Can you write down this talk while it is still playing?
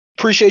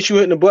Appreciate you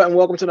hitting the button.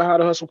 Welcome to the How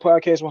to Hustle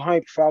podcast with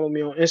HYMPE. Follow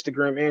me on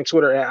Instagram and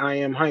Twitter at I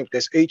am HYMPE.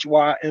 That's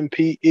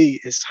HYMPE.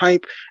 It's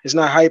HYMPE. It's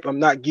not hype. I'm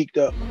not geeked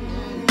up. Feeling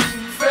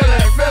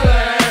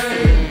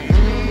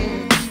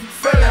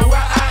where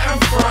I am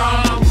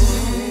from.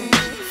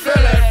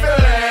 Feeling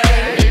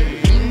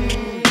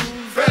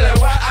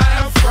where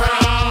I am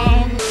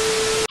from.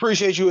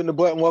 Appreciate you hitting the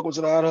button. Welcome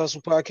to the How to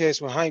Hustle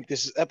podcast with HYMPE.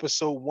 This is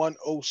episode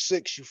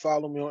 106. You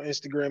follow me on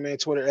Instagram and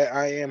Twitter at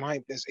I am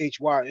HYMPE. That's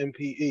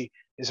HYMPE.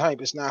 It's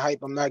HYMPE. It's not hype.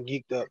 I'm not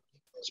geeked up.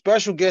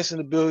 Special guest in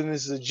the building.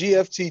 This is a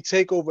GFT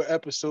Takeover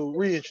episode.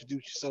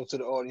 Reintroduce yourself to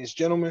the audience,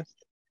 gentlemen.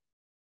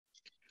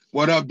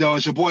 What up, though?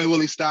 It's your boy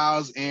Willie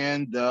Styles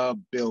in the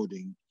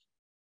building.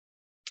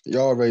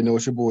 Y'all already know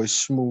it's your boy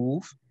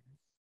Smooth.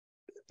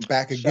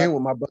 Back again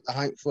with my brother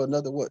HYMPE for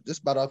another, this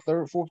about our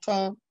third, fourth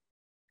time?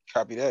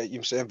 Copy that. You know what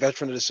I'm saying?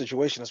 Veteran of the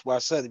situation. That's why I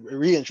said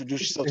reintroduce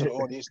yourself to the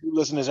audience. New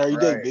listeners every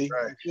day, B.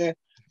 Right. Yeah.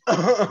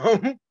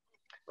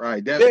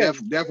 Right.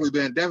 Definitely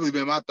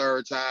been my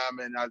third time.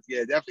 And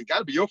definitely got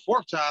to be your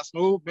fourth time,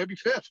 Smooth, maybe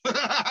fifth.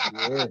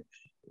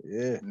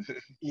 Yeah.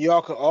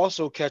 Y'all can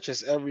also catch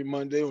us every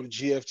Monday on the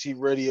GFT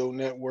Radio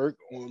Network,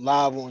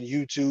 live on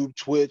YouTube,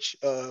 Twitch,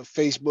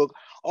 Facebook,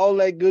 all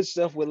that good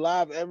stuff. We're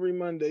live every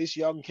Monday,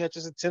 so y'all can catch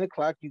us at 10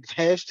 o'clock. You can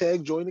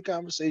hashtag join the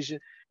conversation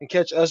and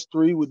catch us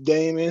three with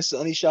Dame and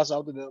Sonny. Shouts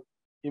out to them. You know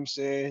what I'm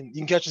saying?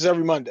 You can catch us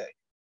every Monday.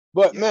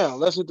 But now,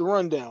 let's hit the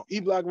rundown.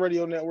 E-Block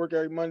Radio Network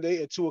every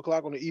Monday at 2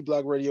 o'clock on the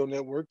E-Block Radio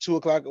Network, 2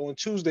 o'clock on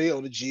Tuesday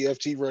on the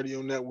GFT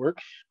Radio Network.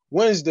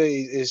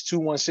 Wednesday is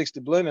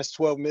 216 The Blend. That's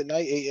 12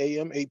 midnight, 8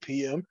 a.m., 8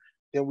 p.m.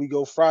 Then we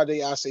go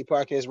Friday, I Say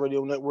Podcast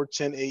Radio Network,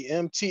 10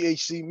 a.m.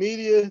 THC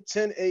Media,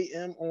 10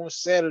 a.m. on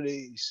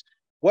Saturdays.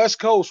 West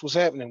Coast, what's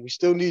happening? We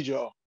still need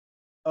y'all.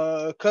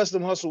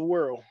 Custom Hustle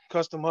World,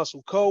 Custom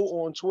Hustle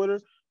Co. on Twitter,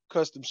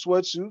 Custom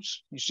Sweatsuits.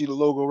 You see the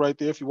logo right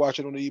there if you watch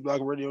it on the E-Block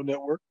Radio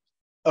Network.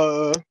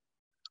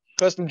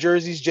 Custom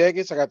jerseys,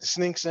 jackets. I got the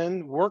sneaks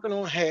in. Working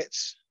on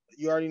hats.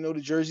 You already know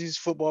the jerseys,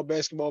 football,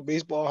 basketball,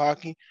 baseball,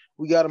 hockey.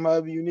 We got them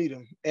however you need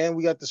them. And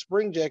we got the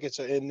spring jackets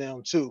are in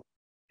now too. You know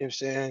what I'm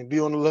saying? Be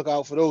on the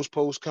lookout for those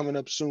posts coming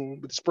up soon.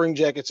 But the spring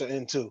jackets are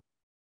in too.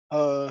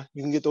 You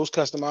can get those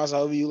customized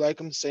however you like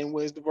them, the same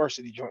way as the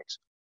varsity joints.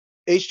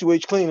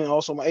 H2H Cleaning,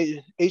 also my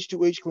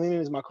H2H Cleaning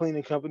is my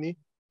cleaning company.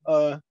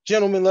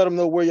 Gentlemen, let them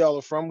know where y'all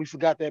are from. We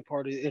forgot that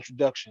part of the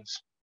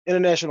introductions.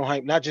 International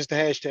hype, not just the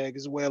hashtag,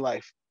 it's a way of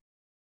life.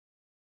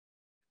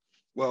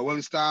 Well,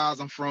 Willie Styles,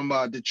 I'm from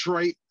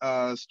Detroit,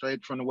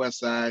 straight from the west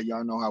side.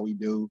 Y'all know how we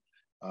do.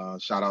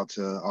 Shout out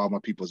to all my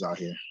peoples out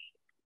here.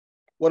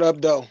 What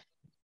up, though?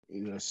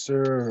 Yes,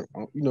 sir.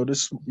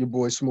 This your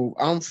boy Smooth.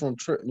 I'm from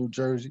Trenton, New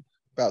Jersey,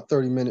 about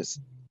 30 minutes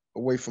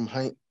away from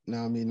HYMPE.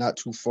 Now, I mean, not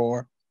too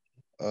far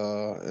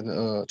in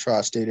the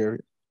tri-state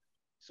area.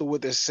 So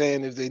what they're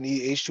saying is they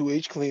need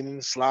H2H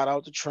Cleaning, slide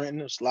out to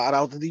Trenton, or slide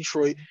out to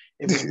Detroit.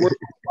 If it's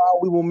worthwhile,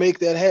 we will make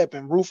that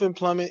happen. Roofing,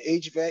 plumbing,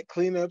 HVAC,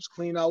 cleanups,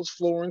 cleanouts,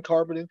 flooring,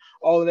 carpeting,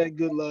 all of that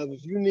good love.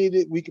 If you need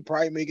it, we could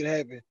probably make it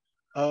happen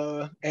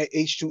at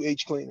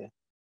H2H Cleaning.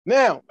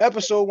 Now,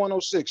 episode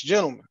 106,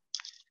 gentlemen.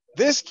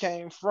 This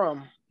came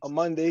from a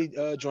Monday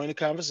Join the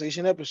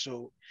Conversation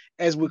episode.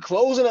 As we're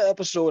closing the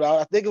episode out,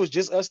 I think it was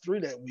just us three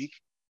that week.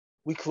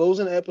 We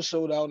closing the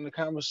episode out and the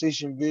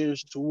conversation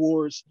veers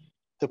towards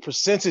the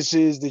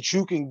percentages that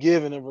you can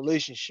give in a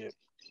relationship.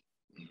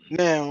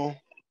 Now,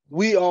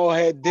 we all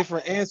had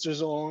different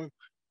answers on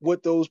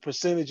what those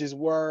percentages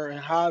were and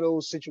how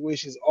those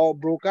situations all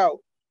broke out.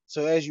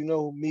 So as you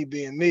know, me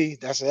being me,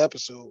 that's an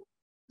episode.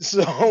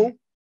 So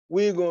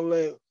we're going to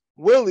let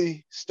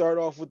Willie start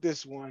off with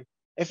this one.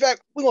 In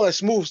fact, we're going to let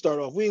Smooth start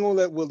off. We ain't going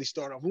to let Willie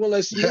start off. We're going to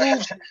let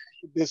Smooth start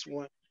with this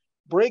one.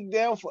 Break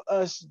down for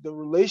us the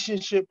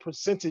relationship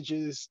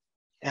percentages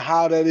and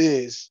how that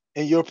is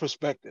in your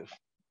perspective.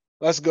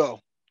 Let's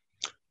go.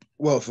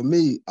 Well, for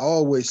me, I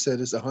always said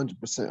it's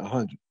 100%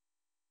 100.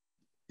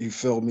 You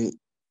feel me?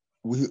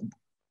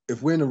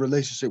 If we're in a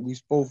relationship, we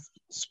both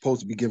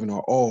supposed to be giving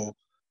our all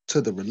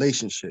to the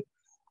relationship.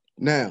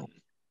 Now,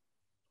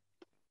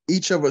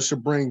 each of us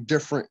should bring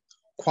different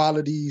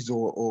qualities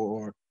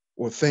or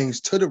things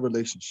to the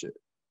relationship.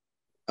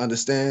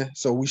 Understand?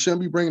 So we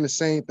shouldn't be bringing the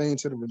same thing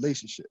to the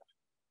relationship,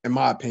 in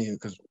my opinion,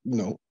 because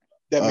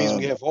that means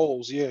we have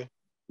holes. Yeah.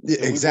 Yeah,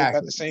 So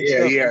exactly. The same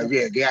Yeah, stuff.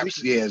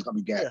 gaps. Yeah, it's gonna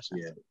be gaps.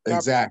 Yeah,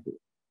 exactly.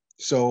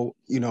 So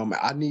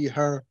I need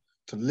her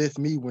to lift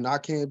me when I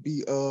can't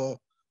be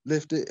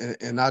lifted,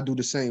 and I do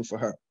the same for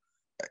her.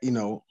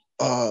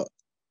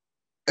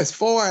 As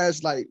far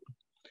as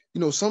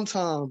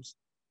sometimes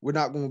we're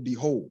not going to be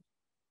whole.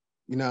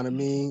 You know what I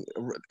mean?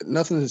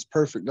 Nothing is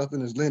perfect.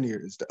 Nothing is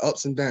linear. It's the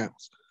ups and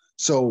downs.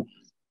 So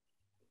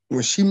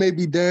when she may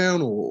be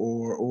down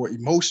or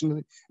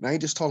emotionally, and I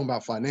ain't just talking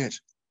about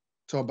financial.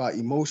 Talk about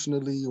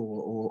emotionally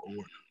or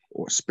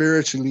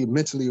spiritually,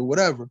 mentally, or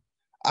whatever,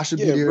 I should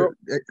be there.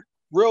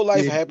 Real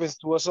life happens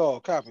to us all.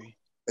 Copy.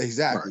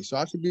 Exactly. Right. So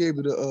I should be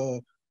able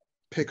to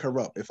pick her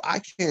up. If I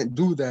can't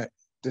do that,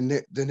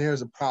 then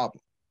there's a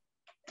problem.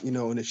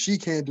 And if she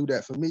can't do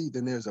that for me,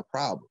 then there's a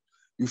problem.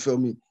 You feel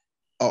me?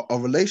 a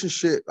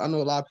relationship, I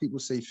know a lot of people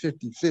say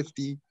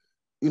 50-50,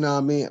 you know what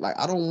I mean? Like,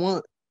 I don't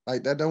want,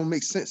 like, that don't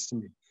make sense to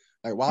me.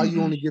 Like, why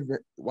you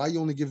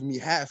only giving me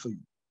half of you?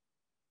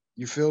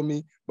 You feel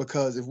me?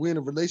 Because if we're in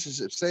a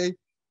relationship, say,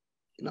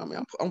 you know what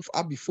I mean,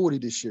 I'll be 40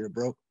 this year,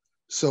 bro.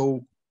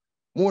 So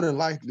more than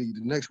likely,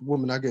 the next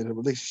woman I get in a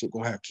relationship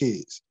gonna have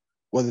kids,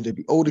 whether they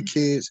be older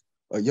kids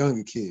or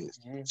younger kids.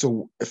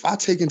 So if I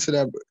get into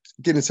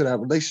that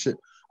relationship,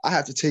 I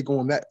have to take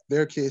on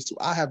their kids too.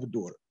 I have a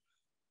daughter.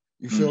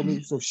 You feel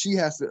me? So she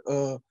has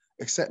to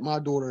accept my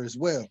daughter as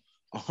well,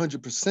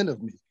 100%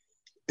 of me.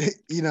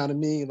 You know what I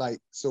mean? Like,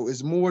 so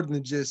it's more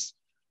than just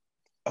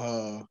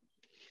you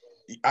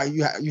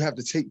have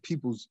to take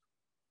people's,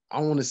 I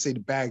don't want to say the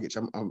baggage.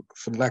 I'm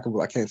for the lack of,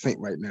 I can't think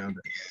right now.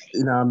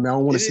 You know what I mean? I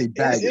don't want to say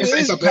baggage.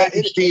 It's a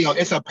package deal.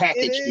 It's a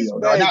package deal.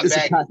 No, not it's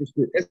baggage. a package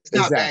deal. It's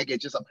not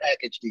baggage. It's a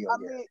package deal. I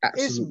mean,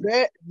 it's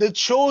the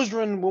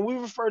children. When we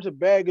refer to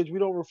baggage, we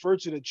don't refer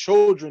to the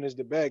children as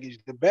the baggage.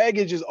 The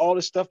baggage is all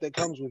the stuff that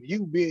comes with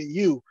you being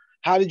you.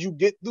 How did you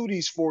get through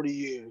these 40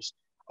 years?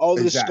 All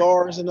of the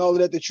scars and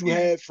all of that you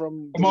had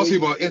from most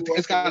people,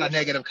 it's got a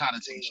negative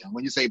connotation.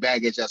 When you say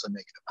baggage, that's a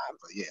negative.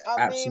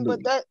 But I mean,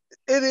 but that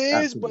it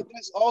is, but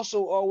that's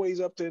also always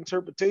up to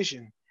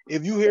interpretation.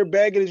 If you hear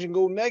baggage and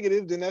go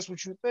negative, then that's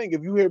what you think.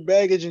 If you hear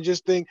baggage and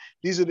just think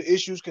these are the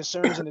issues,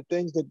 concerns, and the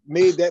things that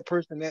made that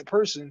person,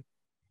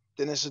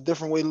 then it's a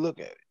different way to look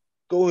at it.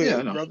 Go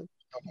ahead, brother.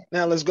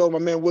 Now let's go, my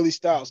man Willie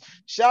Styles.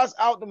 Shouts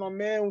out to my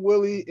man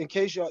Willie. In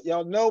case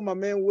y'all know, my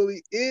man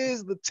Willie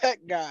is the tech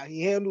guy.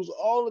 He handles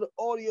all of the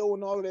audio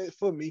and all of that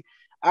for me.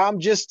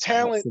 I'm just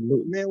talent.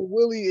 Man,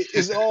 Willie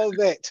is all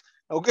that.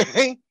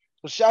 Okay.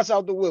 So shouts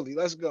out to Willie.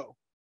 Let's go.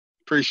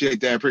 Appreciate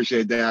that.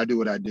 I do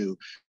what I do.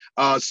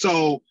 I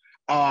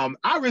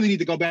really need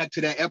to go back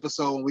to that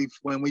episode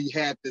when we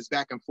had this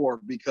back and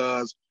forth,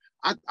 because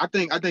I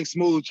think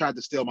Smooth tried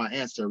to steal my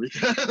answer,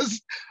 because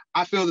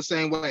I feel the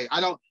same way.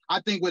 I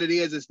think what it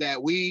is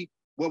that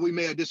what we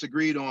may have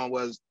disagreed on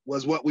was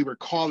what we were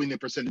calling the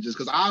percentages.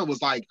 Because I was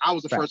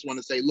the first one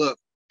to say, look,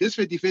 this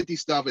 50-50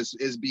 stuff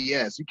is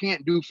BS. You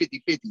can't do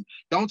 50-50.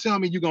 Don't tell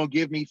me you're gonna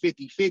give me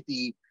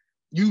 50-50.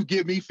 You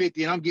give me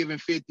 50 and I'm giving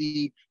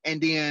 50. And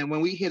then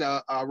when we hit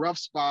a rough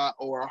spot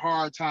or a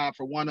hard time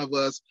for one of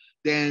us,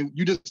 then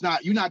you're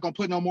not gonna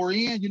put no more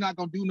in. You're not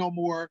gonna do no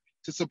more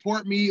to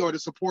support me or to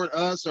support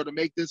us or to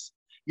make this,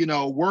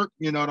 work.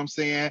 You know what I'm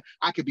saying?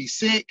 I could be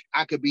sick.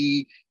 I could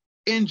be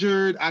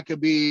injured. I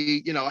could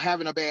be,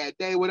 having a bad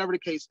day, whatever the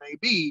case may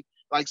be.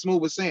 Like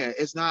Smooth was saying,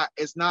 it's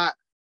not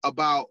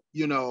about,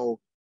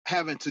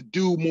 having to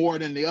do more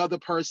than the other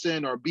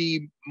person or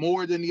be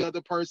more than the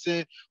other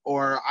person,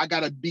 or I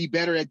got to be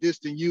better at this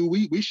than you.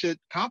 We should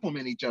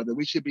complement each other.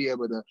 We should be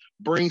able to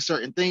bring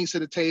certain things to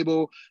the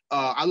table.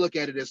 I look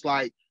at it as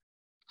like,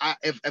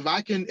 if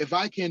I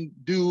can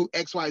do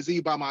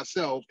XYZ by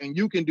myself and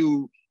you can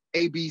do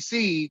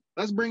ABC,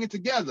 let's bring it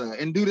together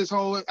and do this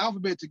whole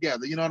alphabet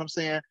together. You know what I'm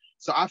saying?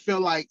 So I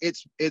feel like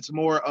it's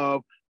more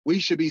of, we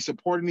should be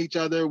supporting each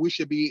other.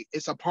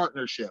 It's a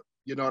partnership.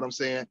 You know what I'm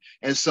saying?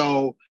 And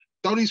so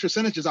throw these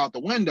percentages out the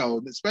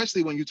window,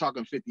 especially when you're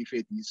talking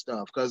 50-50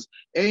 stuff, because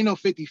it ain't no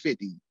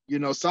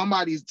 50-50.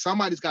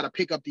 Somebody's got to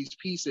pick up these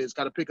pieces,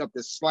 got to pick up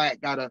this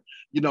slack, got to,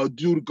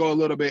 go a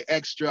little bit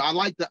extra. I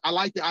like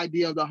the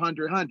idea of the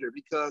 100-100,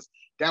 because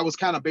that was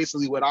kind of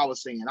basically what I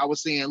was saying. I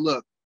was saying,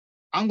 look,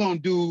 I'm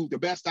going to do the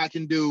best I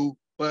can do,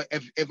 but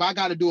if I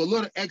got to do a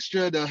little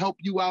extra to help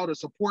you out or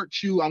support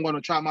you, I'm going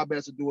to try my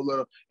best to do a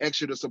little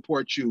extra to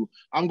support you.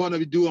 I'm going to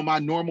be doing my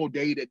normal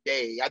day to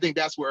day. I think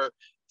that's where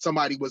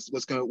somebody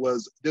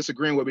was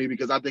disagreeing with me,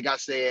 because I think I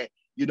said,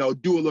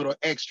 do a little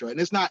extra.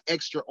 And it's not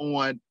extra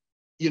on,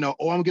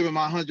 I'm giving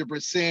my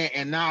 100%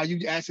 and now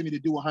you asking me to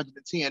do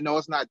 110. No,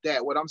 it's not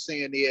that. What I'm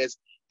saying is,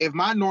 if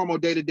my normal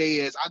day-to-day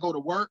is I go to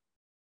work,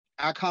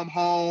 I come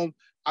home,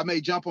 I may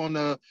jump on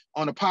the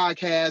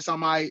podcast, I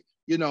might,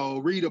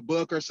 read a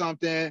book or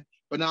something.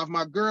 But now if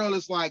my girl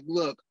is like,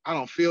 look, I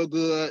don't feel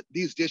good,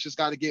 these dishes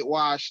got to get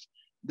washed,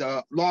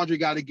 the laundry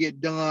got to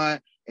get done,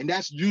 and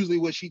that's usually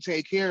what she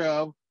take care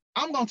of,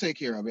 I'm going to take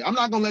care of it. I'm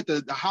not going to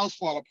let the house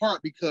fall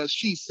apart because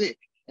she's sick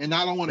and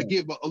I don't want to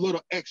give a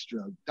little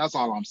extra. That's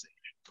all I'm saying.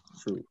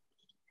 True.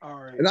 All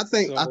right. And I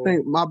think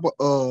my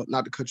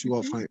not to cut you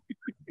off, Hank.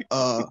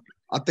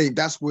 I think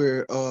that's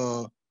where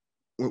when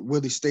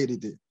Willie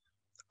stated it.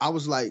 I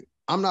was like,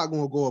 I'm not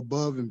going to go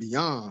above and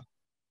beyond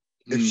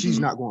if she's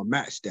not going to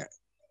match that.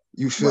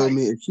 You feel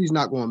me? If she's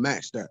not going to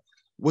match that,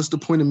 what's the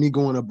point of me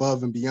going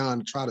above and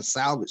beyond to try to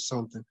salvage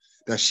something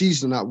that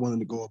she's not willing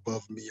to go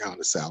above and beyond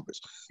to salvage?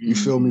 You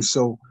feel me?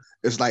 So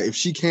it's like, if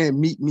she can't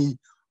meet me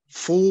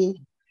fully,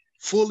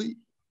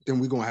 then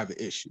we're going to have an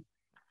issue.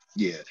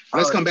 Yeah.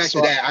 Let's come back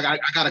to that. I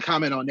got a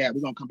comment on that.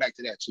 We're going to come back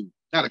to that too.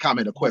 Not a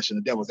comment, a question,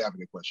 a devil's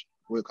advocate question.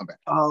 We'll come back.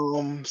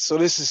 So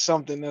this is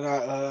something that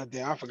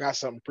I forgot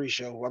something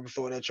pre-show. I'm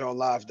throwing at y'all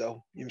live though. You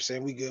know what I'm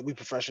saying? We good. We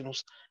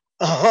professionals.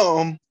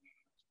 So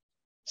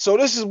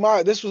this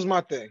was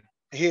my thing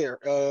here.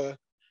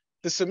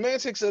 The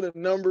semantics of the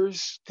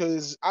numbers,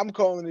 because I'm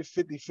calling it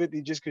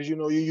 50-50 just because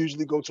you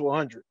usually go to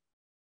 100.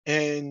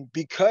 And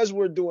because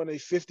we're doing a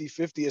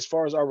 50-50 as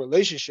far as our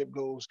relationship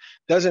goes,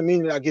 doesn't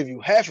mean that I give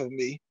you half of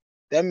me.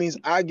 That means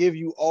I give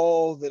you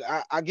all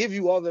that I give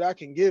you all that I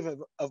can give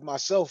of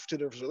myself to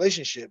the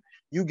relationship.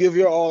 You give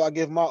your all, I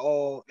give my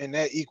all, and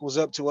that equals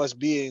up to us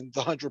being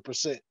the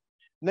 100%.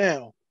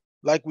 Now,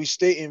 like we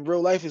state in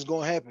real life is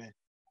going to happen.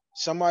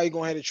 Somebody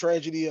going to have a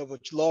tragedy of a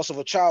loss of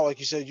a child. Like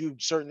you said, you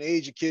certain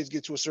age, your kids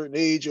get to a certain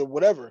age or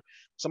whatever.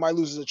 Somebody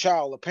loses a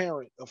child, a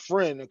parent, a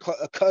friend,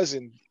 a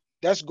cousin.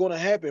 That's going to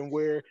happen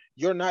where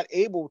you're not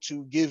able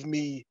to give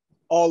me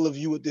all of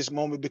you at this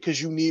moment because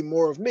you need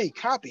more of me.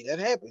 Copy, that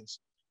happens.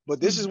 But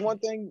this is one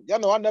thing, y'all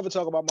know I never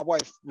talk about my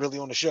wife really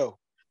on the show.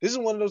 This is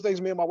one of those things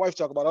me and my wife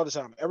talk about all the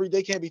time. Every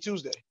day can't be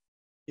Tuesday.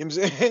 You know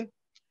what I'm saying?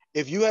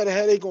 If you had a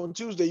headache on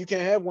Tuesday, you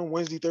can't have one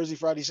Wednesday, Thursday,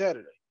 Friday,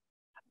 Saturday.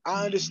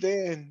 I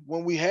understand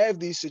when we have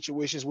these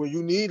situations where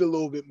you need a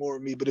little bit more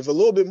of me, but if a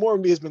little bit more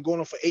of me has been going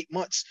on for 8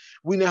 months,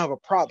 we now have a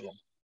problem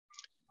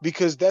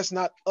because that's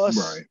not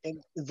us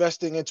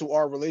investing into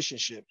our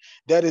relationship.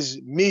 That is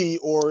me,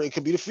 or it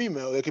could be the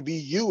female. It could be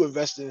you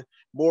investing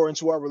more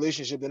into our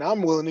relationship than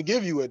I'm willing to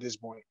give you at this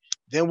point.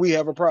 Then we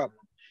have a problem.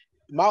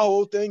 My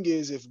whole thing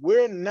is if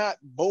we're not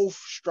both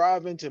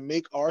striving to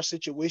make our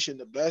situation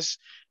the best,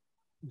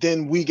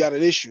 then we got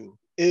an issue.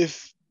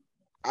 If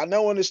I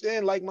now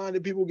understand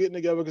like-minded people getting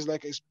together, because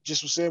like I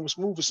just was saying, with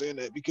Smooth was saying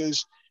that,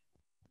 because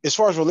as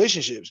far as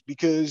relationships,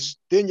 because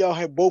then y'all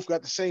have both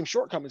got the same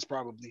shortcomings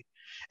probably.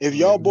 If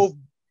y'all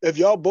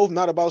both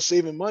not about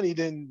saving money,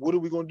 then what are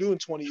we gonna do in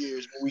 20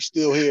 years when we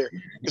still here?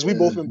 Because we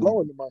both been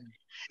blowing the money.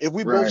 If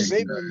we both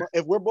saving,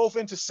 if we're both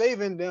into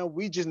saving, then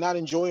we just not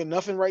enjoying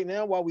nothing right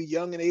now while we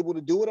young and able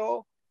to do it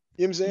all.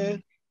 You know what I'm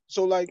saying?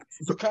 So like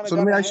you kind of let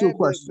me gotta ask you a have that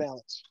question.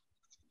 balance.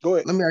 Go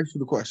ahead. Let me ask you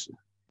the question.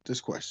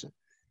 This question.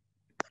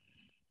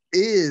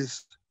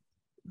 Is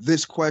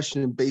this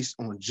question based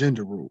on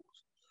gender rules?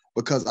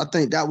 Because I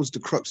think that was the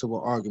crux of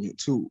our argument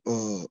too.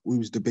 We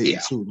was debating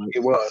too. Right?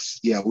 It was.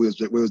 Yeah, we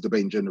was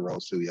debating gender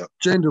roles too. Yeah.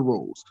 Gender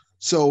roles.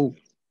 So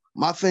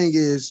my thing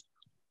is,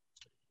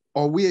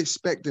 are we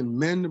expecting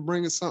men to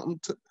bring something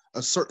to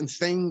a certain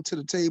thing to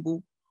the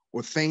table,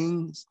 or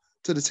things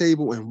to the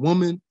table, and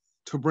women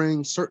to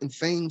bring certain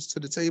things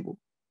to the table?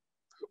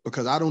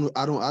 Because I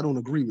don't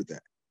agree with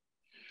that.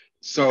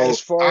 So as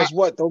far as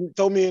what?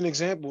 Throw me an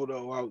example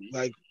though.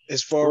 Like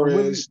as far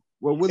as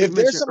if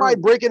there's somebody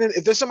breaking in,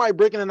 if there's somebody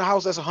breaking in the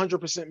house, that's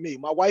 100% me.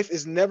 My wife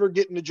is never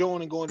getting the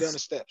joint and going down the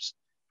steps.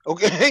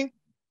 Okay,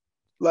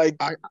 like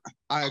I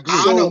agree.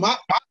 I know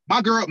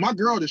my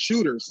girl the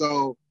shooter.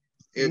 So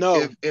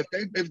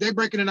if they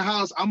breaking in the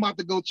house, I'm about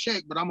to go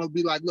check, but I'm gonna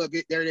be like, look,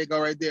 there they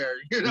go right there.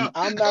 You know,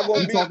 I'm not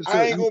gonna be.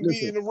 I ain't gonna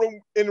be in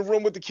the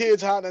room with the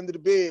kids hiding under the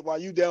bed while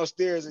you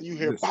downstairs and you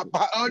hear pop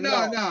pop. Oh no.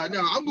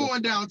 I'm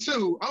going down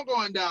too.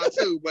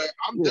 But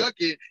I'm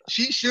ducking.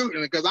 She's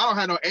shooting because I don't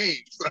have no aim.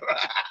 So.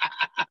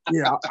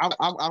 Yeah,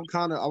 I'm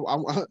kind of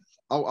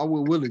I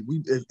will Willie.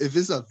 If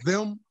it's a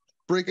them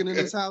breaking in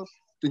this house,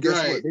 then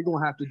guess what? They're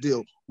gonna have to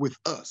deal with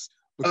us.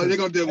 Oh, they're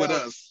gonna deal with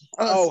us.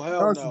 Hell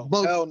no.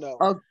 Hell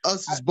no.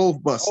 Us is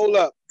both busted. Hold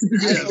up.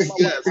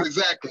 Yes,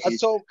 exactly. I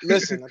told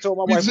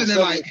my wife on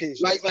several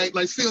occasions.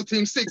 Like SEAL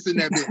Team 6 in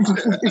that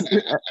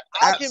bitch.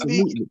 I can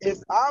be, if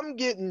I'm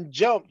getting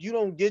jumped, you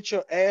don't get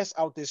your ass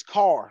out this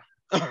car.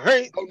 All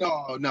right.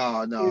 Oh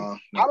no.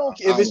 I don't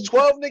care if it's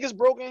 12 niggas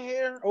broken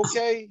here.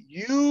 Okay,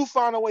 you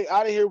find a way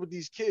out of here with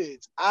these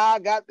kids. I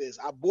got this.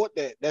 I bought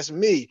that. That's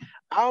me.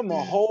 I'm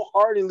a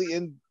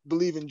wholeheartedly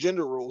believe in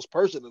gender roles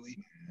personally.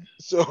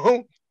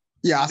 So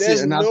yeah, I see it,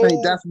 and I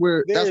think that's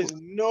where there's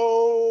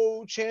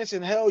no chance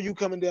in hell you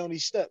coming down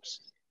these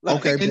steps.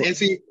 Like, okay, and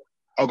see.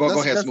 Oh, go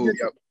ahead, Smooth.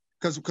 Yep.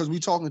 Because we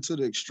talking to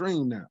the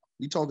extreme now.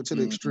 We talking to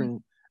the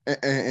extreme,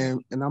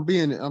 and I'm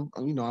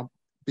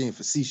being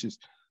facetious.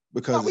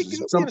 Because we can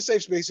be in a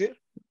safe space here.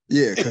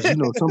 Yeah, because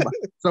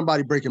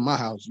somebody breaking my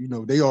house,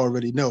 they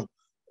already know.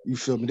 You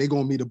feel me? They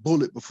gonna meet a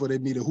bullet before they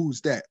meet a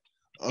who's that.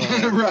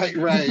 Right.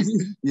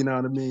 You know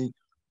what I mean?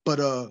 But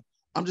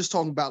I'm just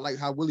talking about like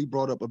how Willie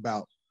brought up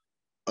about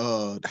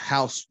the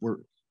housework,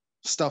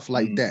 stuff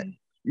like that.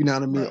 You know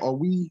what I mean?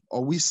 Right.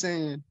 Are we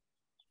saying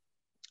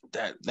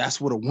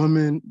that's what a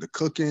woman, the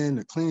cooking,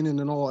 the cleaning,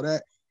 and all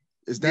that?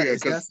 Is that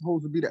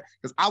supposed to be that?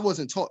 Because I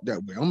wasn't taught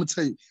that way. I'm gonna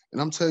tell you,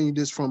 and I'm telling you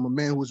this from a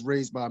man who was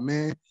raised by a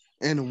man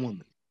and a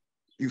woman.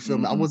 You feel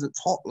me? I wasn't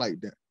taught like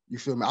that. You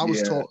feel me? I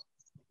was taught.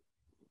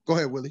 Go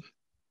ahead, Willie.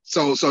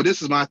 So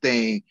this is my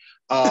thing,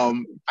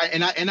 and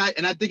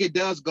I think it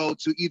does go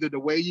to either the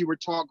way you were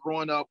taught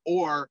growing up,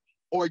 or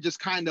just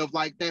kind of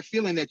like that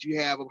feeling that you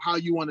have of how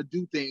you want to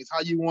do things,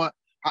 how you want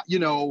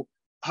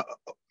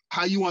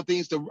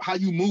things to, how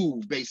you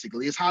move.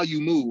 Basically, it's how you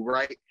move,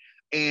 right?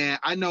 And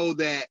I know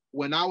that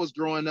when I was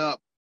growing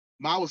up,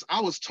 I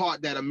was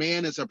taught that a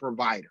man is a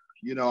provider.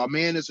 A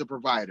man is a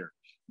provider,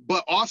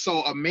 but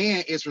also a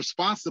man is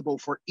responsible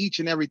for each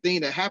and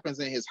everything that happens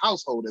in his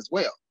household as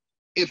well.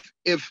 If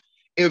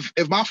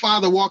my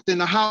father walked in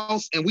the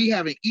house and we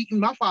haven't eaten,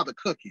 my father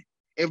cooking.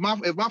 If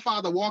my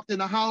father walked in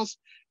the house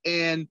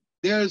and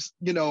there's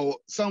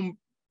some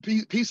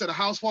piece of the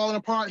house falling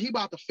apart, he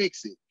about to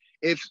fix it.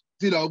 If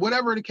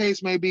whatever the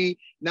case may be.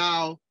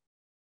 Now,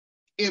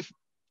 if,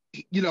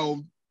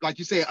 like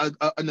you say,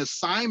 an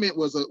assignment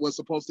was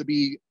supposed to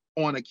be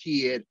on a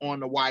kid, on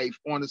the wife,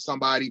 on to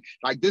somebody,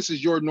 like this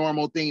is your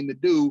normal thing to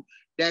do,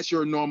 that's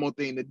your normal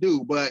thing to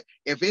do. But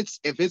if it's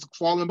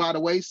falling by the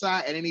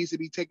wayside and it needs to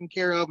be taken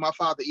care of, my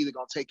father either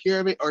gonna take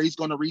care of it or he's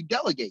gonna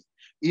redelegate.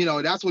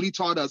 That's what he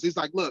taught us. He's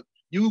like, look,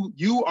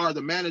 you are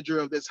the manager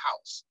of this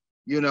house.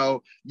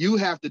 You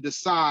have to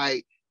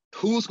decide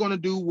who's gonna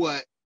do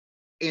what.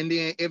 And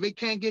then if it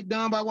can't get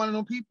done by one of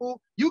them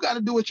people, you got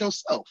to do it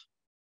yourself.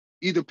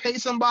 Either pay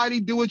somebody,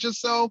 do it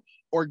yourself,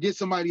 or get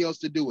somebody else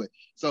to do it.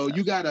 So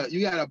you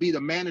gotta be the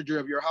manager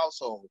of your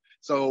household.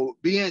 So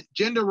being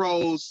gender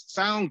roles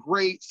sound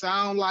great,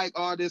 sound like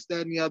all this,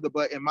 that, and the other,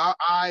 but in my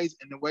eyes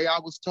and the way I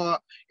was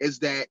taught is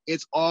that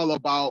it's all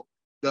about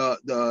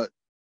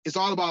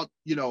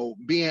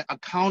being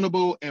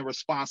accountable and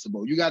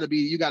responsible.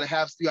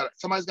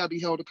 Somebody's got to be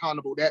held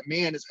accountable. That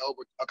man is held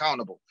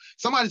accountable.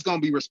 Somebody's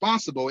going to be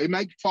responsible. It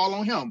may fall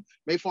on him,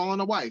 may fall on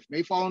the wife,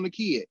 may fall on the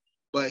kid,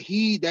 but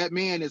that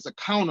man is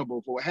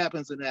accountable for what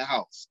happens in that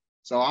house.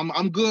 So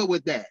I'm good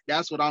with that.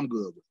 That's what I'm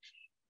good with.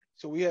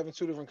 So we having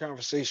two different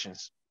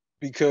conversations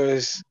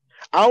because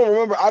I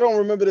don't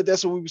remember that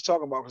that's what we was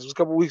talking about because it was a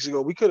couple of weeks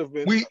ago. We could have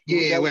been. We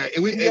had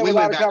a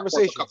lot of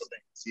conversations.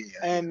 Yeah.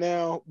 And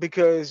now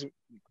because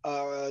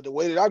the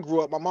way that I grew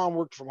up, my mom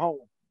worked from home.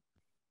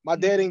 My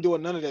dad ain't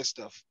doing none of that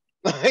stuff.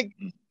 Like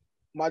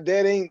my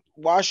dad ain't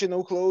washing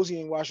no clothes. He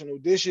ain't washing no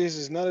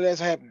dishes. None of that's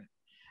happening.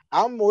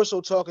 I'm more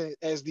so talking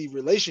as the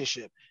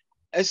relationship.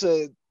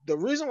 The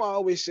reason why I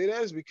always say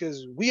that is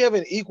because we have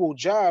an equal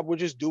job. We're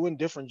just doing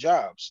different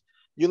jobs.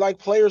 You're like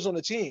players on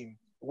the team.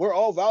 We're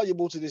all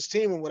valuable to this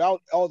team, and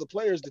without all the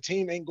players, the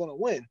team ain't going to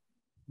win.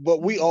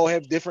 But we all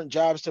have different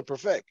jobs to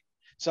perfect.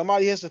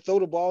 Somebody has to throw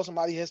the ball.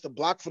 Somebody has to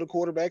block for the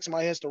quarterback.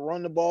 Somebody has to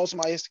run the ball.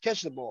 Somebody has to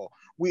catch the ball.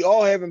 We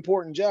all have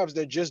important jobs.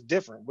 They're just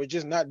different. We're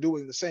just not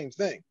doing the same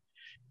thing.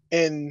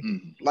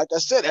 And like I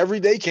said, every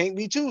day can't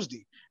be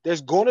Tuesday.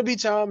 There's going to be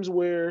times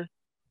where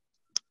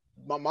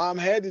my mom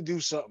had to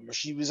do something or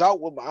she was out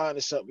with behind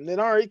or something.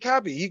 Then all right,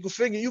 copy. You can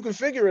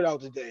figure it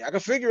out today. I can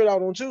figure it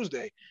out on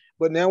Tuesday.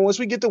 But now once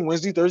we get to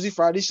Wednesday, Thursday,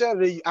 Friday,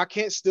 Saturday, I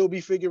can't still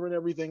be figuring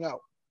everything out.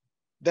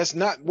 That's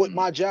not what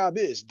my job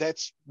is.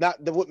 That's not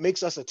what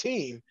makes us a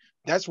team.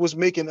 That's what's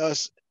making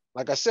us,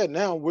 like I said,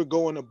 now we're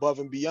going above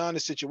and beyond the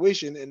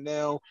situation. And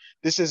now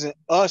this isn't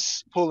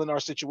us pulling our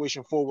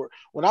situation forward.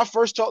 When I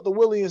first talked to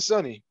Willie and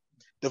Sonny,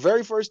 the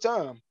very first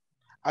time,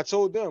 I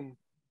told them,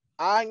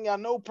 I ain't got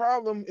no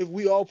problem if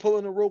we all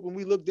pulling a rope and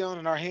we look down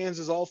and our hands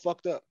is all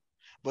fucked up.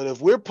 But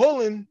if we're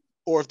pulling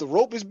or if the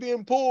rope is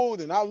being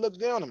pulled and I look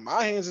down and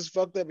my hands is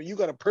fucked up and you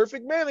got a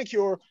perfect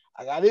manicure,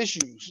 I got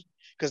issues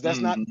because that's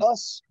not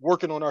us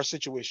working on our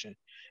situation.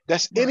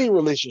 That's any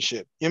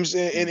relationship. You know what I'm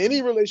saying? In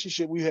any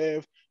relationship we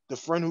have, the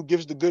friend who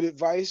gives the good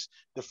advice,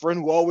 the friend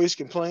who always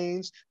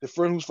complains, the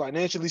friend who's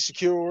financially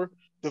secure,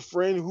 the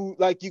friend who,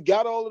 like, you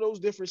got all of those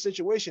different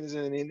situations.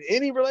 And in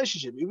any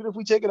relationship, even if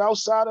we take it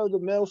outside of the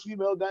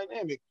male-female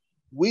dynamic,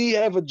 we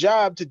have a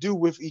job to do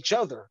with each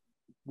other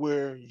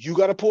where you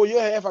got to pull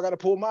your half, I got to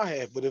pull my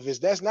half. But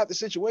if that's not the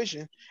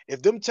situation,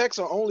 if them texts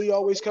are only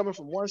always coming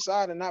from one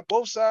side and not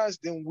both sides,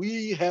 then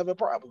we have a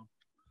problem.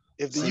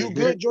 If the you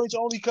good joints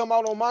only come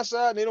out on my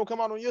side and they don't come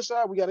out on your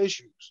side, we got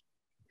issues.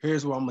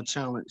 Here's where I'm going to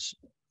challenge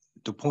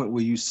the point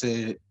where you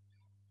said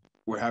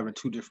we're having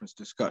two different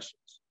discussions.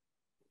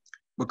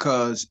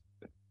 Because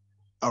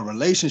a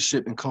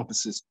relationship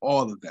encompasses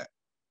all of that.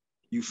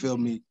 You feel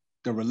me?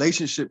 The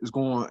relationship is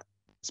going,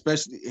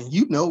 especially, and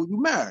you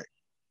married.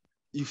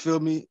 You feel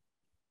me?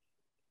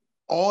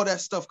 All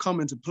that stuff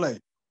come into play.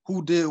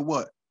 Who did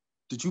what?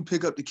 Did you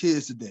pick up the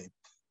kids today?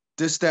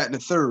 This, that, and the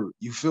third.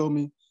 You feel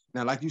me?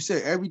 Now, like you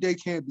said, every day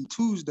can't be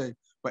Tuesday,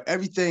 but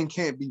everything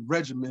can't be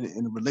regimented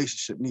in a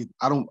relationship neither.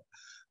 I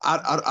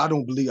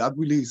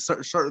believe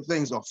certain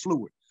things are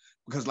fluid.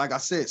 Because like I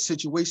said,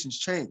 situations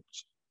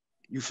change.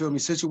 You feel me?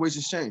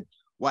 Situations change.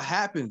 What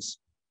happens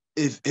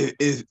if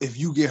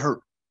you get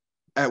hurt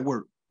at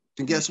work?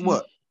 Then guess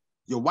what?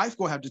 Your wife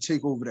gonna have to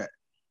take over that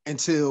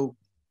until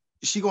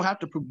she gonna have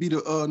to be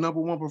the number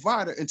one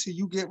provider until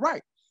you get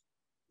right.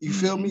 You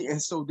feel me?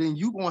 And so then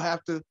you gonna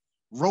have to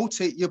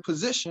rotate your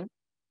position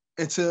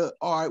until,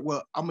 all right,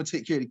 well, I'm gonna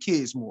take care of the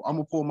kids more. I'm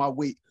gonna pull my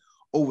weight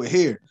over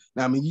here.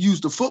 Now, I mean, you use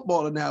the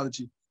football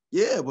analogy.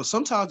 Yeah, but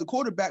sometimes the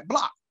quarterback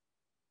block.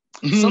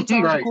 Sometimes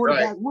the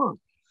quarterback run.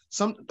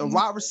 The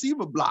wide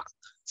receiver block.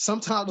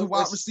 Sometimes the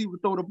wide receiver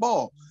throw the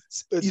ball.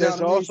 That's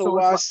also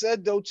why I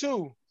said, though,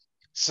 too,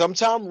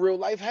 sometimes real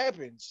life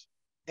happens.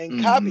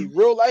 And copy,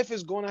 real life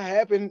is going to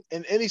happen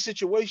in any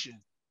situation.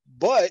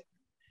 But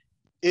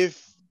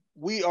if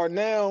we are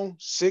now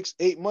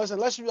 6-8 months,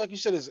 unless you, like you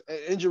said, it's an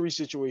injury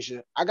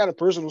situation. I got a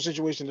personal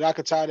situation that I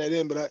could tie that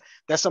in, but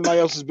that's somebody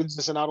else's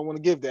business, and I don't want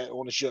to give that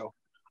on the show.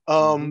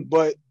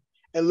 But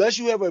unless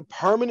you have a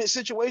permanent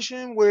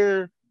situation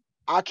where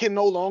I can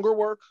no longer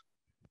work,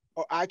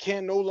 or I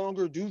can no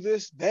longer do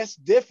this, that's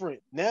different.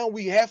 Now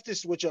we have to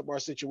switch up our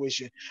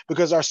situation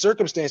because our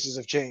circumstances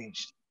have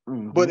changed.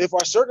 But if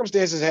our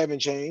circumstances haven't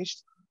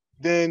changed,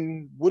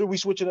 then what are we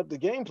switching up the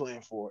game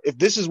plan for? If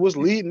this is what's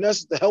leading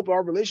us to help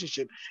our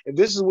relationship, if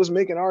this is what's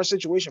making our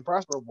situation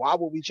prosper, why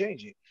would we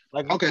change it?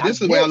 Like, okay, this is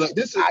the way I look.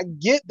 I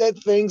get that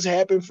things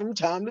happen from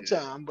time to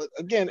time, but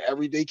again,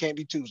 every day can't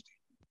be Tuesday.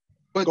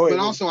 But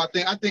also I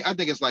think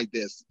it's like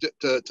this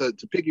to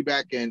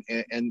piggyback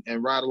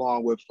and ride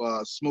along with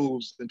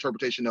Smooth's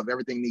interpretation of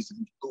everything needs to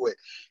be fluid.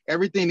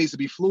 Everything needs to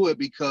be fluid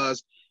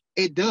because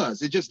it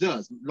just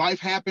does. Life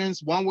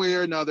happens one way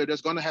or another.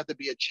 There's going to have to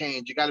be a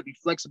change. You got to be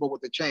flexible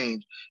with the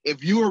change.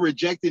 If you are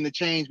rejecting the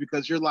change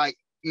because you're like,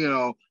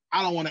 I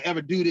don't want to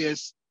ever do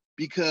this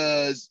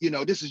because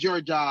this is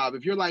your job.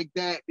 If you're like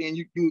that, then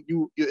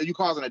you're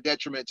causing a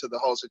detriment to the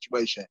whole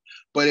situation.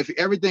 But if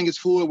everything is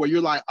fluid, where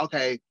you're like,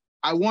 okay,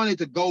 I want it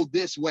to go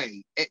this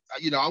way.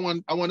 I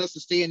want us to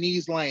stay in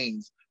these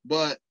lanes.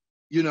 But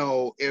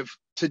if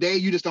today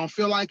you just don't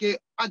feel like it,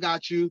 I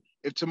got you.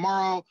 If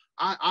tomorrow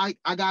I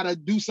gotta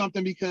do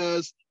something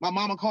because my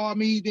mama called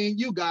me, then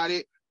you got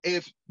it.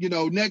 If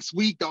next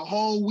week, the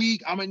whole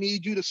week, I'm gonna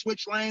need you to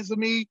switch lanes with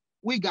me,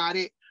 we got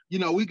it.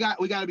 We got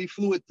to be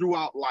fluid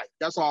throughout life.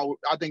 That's all.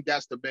 I think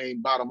that's the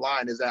main bottom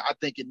line, is that I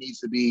think it needs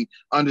to be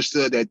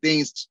understood that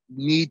things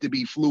need to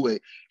be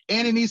fluid,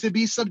 and it needs to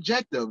be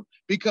subjective,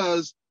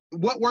 because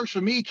what works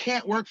for me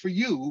can't work for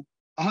you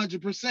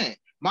 100%.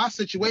 My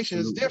situation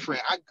is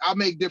different. I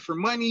make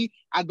different money.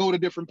 I go to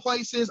different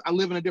places. I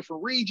live in a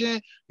different region.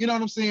 You know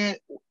what I'm saying?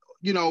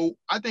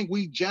 I think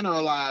we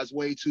generalize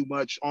way too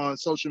much on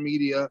social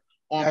media,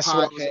 on That's podcasts,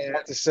 what I was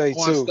about to say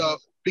on too.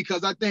 stuff,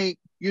 because I think,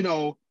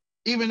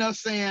 even us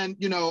saying,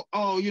 we're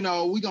going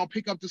to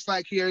pick up the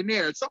slack here and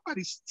there.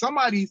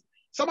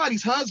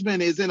 Somebody's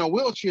husband is in a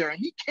wheelchair and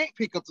he can't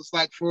pick up the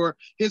slack for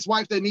his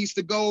wife that needs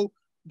to go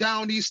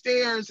down these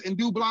stairs and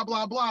do blah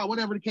blah blah,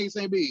 whatever the case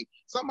may be.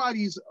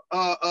 Somebody's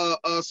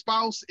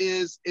spouse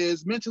is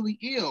mentally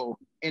ill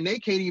and they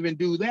can't even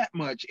do that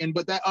much,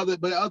 but the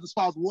other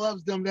spouse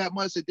loves them that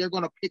much that they're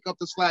going to pick up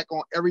the slack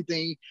on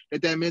everything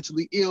that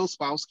mentally ill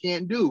spouse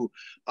can't do.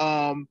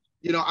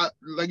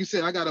 Like you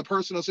said, I got a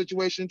personal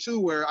situation too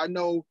where I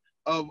know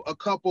of a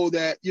couple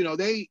that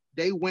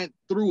they went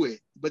through it,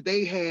 but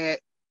they had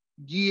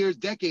years,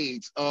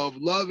 decades of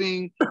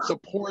loving,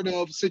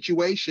 supportive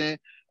situation.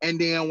 And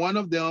then one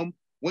of them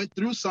went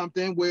through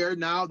something where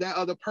now that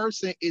other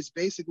person is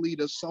basically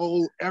the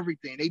sole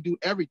everything. They do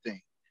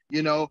everything,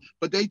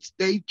 but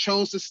they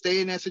chose to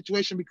stay in that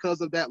situation because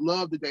of that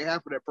love that they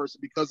have for that person,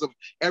 because of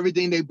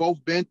everything they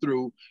both been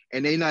through.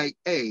 And they like,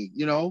 hey,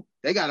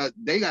 they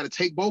gotta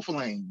take both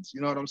lanes. You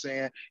know what I'm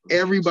saying?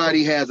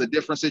 Everybody has a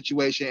different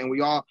situation,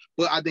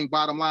 but I think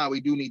bottom line,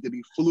 we do need to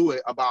be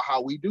fluid about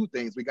how we do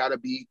things. We gotta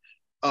be,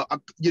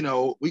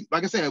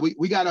 like I said,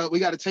 we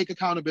gotta take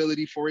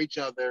accountability for each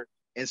other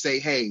and say,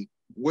 hey,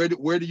 where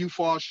do you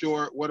fall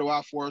short? Where do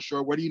I fall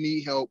short? Where do you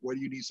need help? Where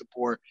do you need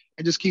support?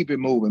 And just keep it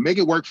moving. Make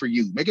it work for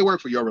you. Make it work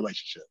for your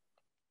relationship.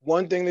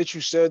 One thing that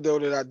you said though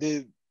that I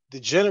did,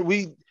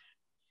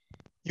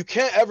 you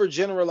can't ever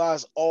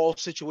generalize all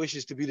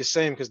situations to be the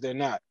same, because they're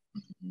not.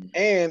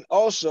 And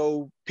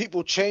also,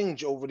 people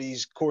change over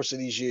these course of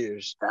these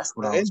years. That's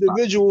what the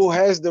individual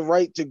has the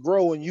right to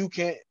grow, and you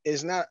can't.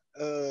 It's not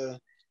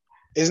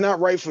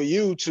right for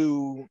you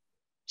to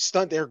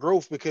stunt their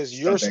growth because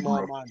you're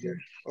small-minded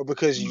or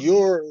because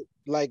you're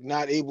like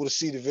not able to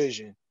see the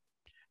vision.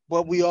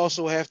 But we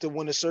also have to,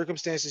 when the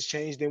circumstances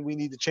change, then we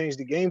need to change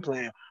the game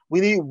plan.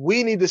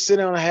 We need to sit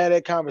down and have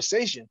that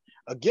conversation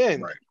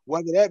again,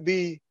 whether that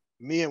be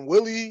me and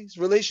Willie's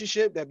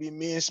relationship, that be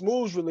me and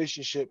Smooth's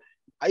relationship,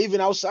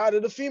 even outside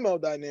of the female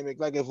dynamic.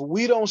 Like, if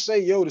we don't say,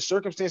 yo, the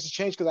circumstances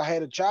change because I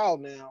had a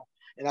child now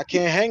and I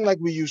can't hang like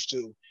we used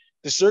to.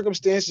 The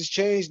circumstances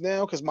changed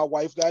now because my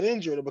wife got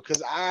injured or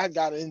because I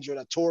got injured.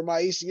 I tore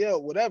my ACL,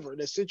 whatever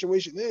the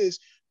situation is.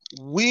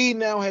 We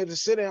now have to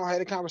sit down and have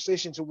a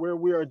conversation to where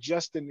we're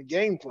adjusting the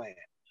game plan.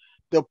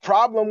 The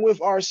problem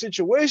with our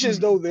situations,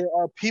 though, there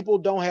are people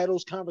don't have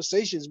those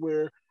conversations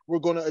where we're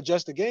going to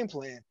adjust the game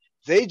plan.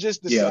 They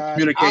just decide,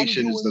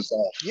 communication is the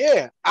solve.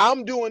 Yeah,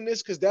 I'm doing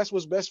this because that's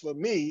what's best for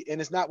me, and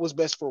it's not what's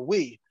best for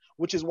we.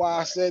 Which is why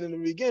I said in the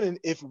beginning,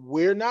 if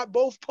we're not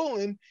both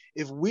pulling,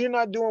 if we're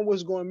not doing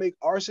what's going to make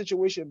our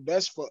situation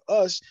best for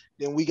us,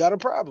 then we got a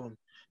problem.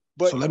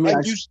 But so let me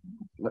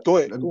go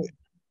ahead.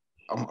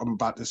 I'm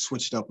about to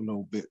switch it up a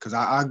little bit because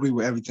I agree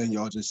with everything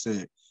y'all just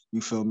said.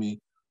 You feel me?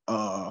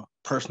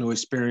 Personal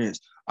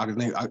experience. I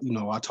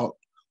talked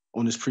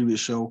on this previous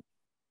show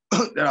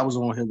that I was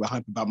on here with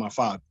HYMPE about my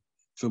father.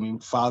 Feel me?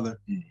 Father,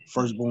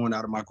 firstborn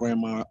out of my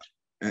grandma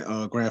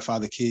and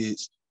grandfather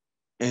kids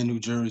in New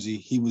Jersey.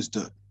 He was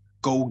the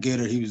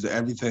go-getter. He was the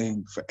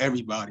everything for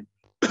everybody.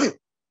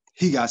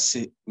 He got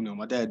sick.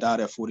 My dad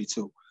died at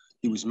 42.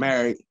 He was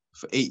married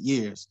for 8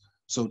 years.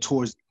 So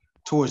towards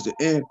the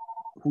end,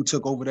 who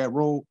took over that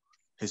role?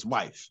 His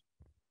wife.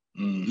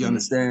 You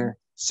understand?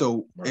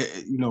 So,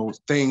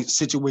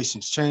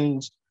 situations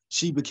changed.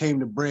 She became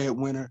the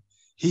breadwinner.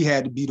 He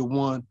had to be the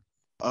one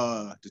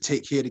to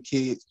take care of the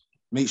kids,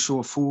 make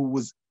sure food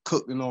was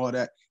cooked and all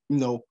that.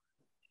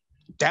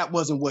 That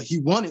wasn't what he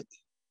wanted.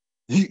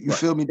 You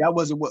feel me? That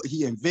wasn't what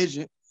he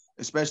envisioned,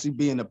 especially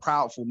being a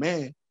proudful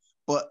man,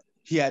 but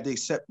he had to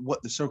accept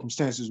what the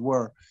circumstances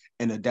were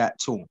and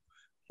adapt to them.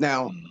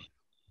 Now,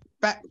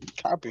 I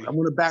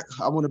want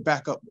to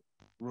back up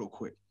real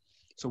quick.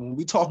 So when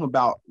we talking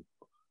about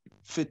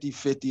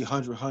 50-50,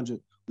 100-100,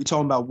 we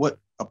talking about what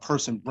a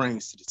person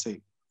brings to the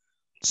table.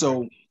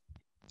 So,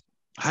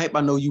 Hype,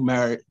 I know you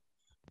married.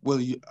 Well,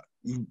 you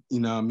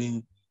know what I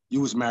mean?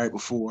 You was married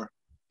before,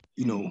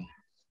 you know,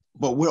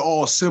 but we're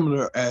all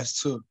similar as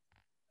to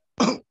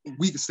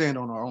we can stand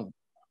on our own.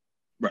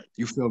 Right.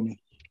 You feel me?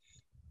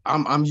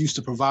 I'm used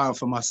to providing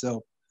for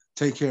myself,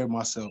 take care of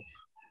myself.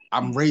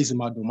 I'm raising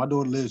my daughter. My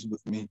daughter lives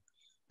with me.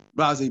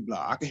 Blah, blah,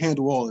 blah. I can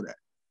handle all of that,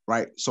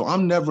 right? So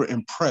I'm never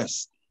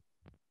impressed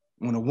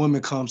when a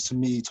woman comes to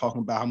me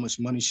talking about how much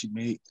money she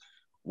made,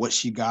 what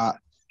she got.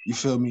 You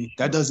feel me?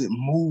 That doesn't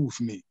move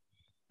me.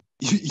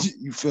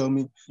 You feel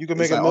me? You can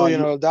make $1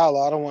 million or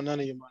 $1. I don't want none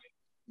of your money.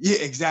 Yeah,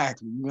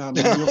 exactly. You know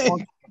what I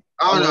mean?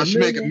 I don't know. She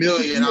make $1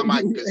 million. I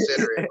might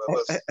consider it.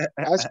 But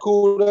that's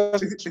cool.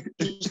 That's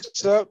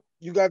what's up.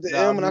 You got the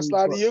M, and I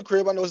slide to your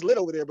crib. I know it's lit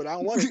over there, but I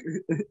don't want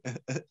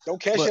it.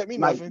 Don't cash at me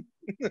nothing.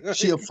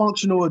 She a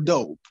functional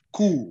adult.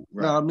 Cool.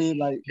 Right. You know what I mean?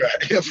 Like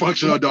a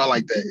functional adult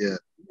like that.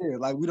 Yeah. Yeah.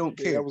 Like we don't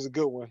care. That was a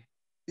good one.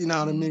 You know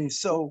what I mean?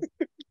 So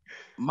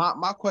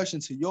my question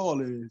to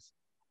y'all is,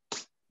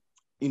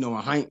 you know,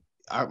 I'm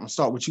gonna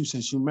start with you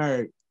since you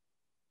married.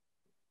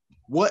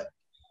 What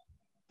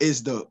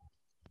is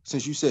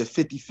since you said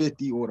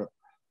 50-50 or the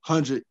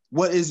 100,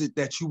 what is it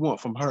that you want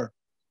from her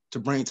to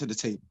bring to the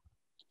table?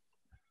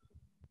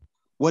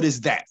 What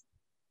is that?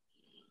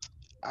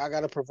 I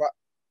gotta provide.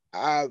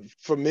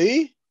 For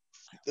me,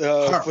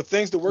 for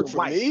things to work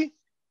for me.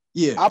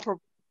 Yeah.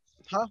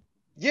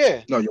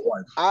 Yeah. No, your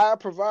wife. I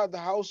provide the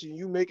house and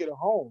you make it a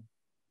home.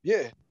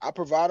 Yeah. I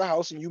provide a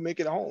house and you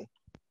make it a home.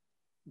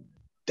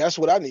 That's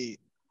what I need.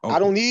 Okay. I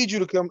don't need you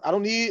to come. I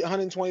don't need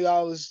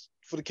 $120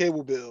 for the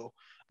cable bill.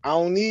 I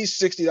don't need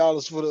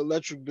 $60 for the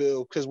electric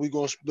bill because we're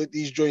going to split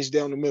these joints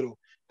down the middle.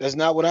 That's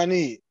not what I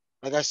need.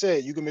 Like I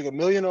said, you can make $1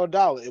 million or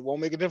 $1. It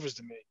won't make a difference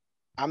to me.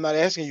 I'm not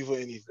asking you for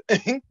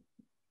anything,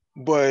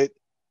 but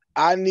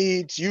I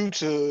need you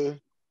to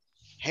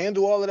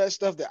handle all of that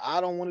stuff that I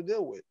don't want to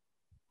deal with.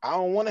 I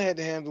don't want to have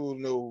to handle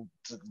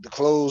the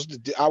clothes.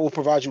 I will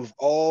provide you with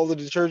all the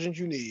detergent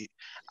you need.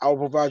 I will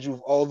provide you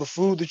with all the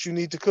food that you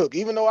need to cook,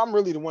 even though I'm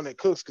really the one that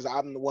cooks because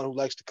I'm the one who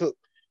likes to cook.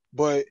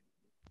 But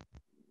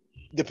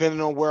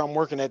depending on where I'm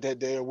working at that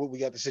day or what we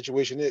got the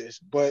situation is.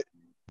 But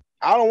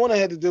I don't want to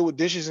have to deal with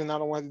dishes and I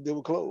don't want to deal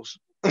with clothes.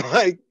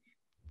 Like,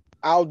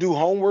 I'll do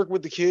homework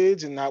with the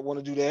kids and not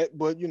want to do that.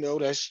 But, you know,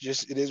 that's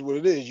just, it is what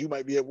it is. You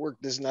might be at work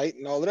this night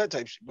and all of that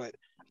type of shit. But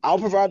I'll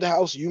provide the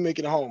house, you make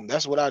it a home.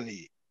 That's what I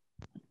need.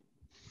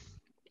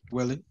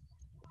 Willie?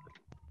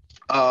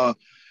 I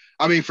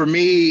mean, for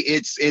me,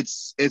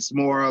 it's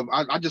more of,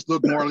 I just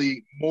look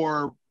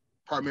more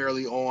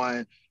primarily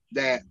on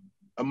that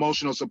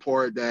emotional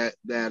support, that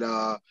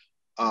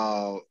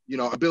you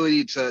know,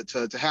 ability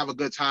to have a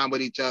good time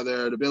with each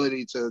other, the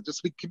ability to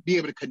just be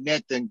able to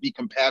connect and be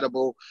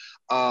compatible.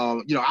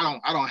 You know, I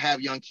don't have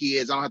young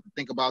kids. I don't have to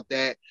think about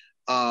that.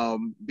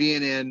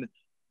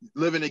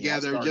 Living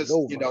together, just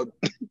over. You know,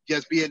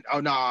 just being.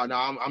 Oh no,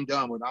 I'm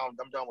done with all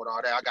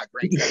that. I got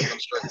great kids. I'm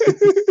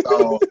straight.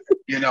 So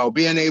you know,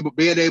 being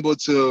able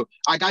to,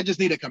 like, I just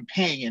need a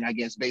companion. I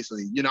guess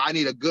basically, you know, I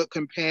need a good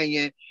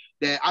companion.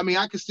 That, I mean,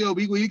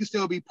 we can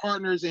still be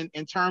partners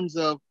in terms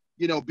of,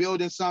 you know,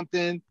 building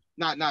something,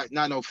 not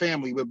no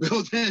family, but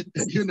building,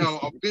 you know,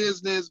 a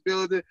business,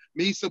 building,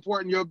 me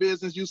supporting your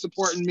business, you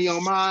supporting me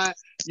on mine.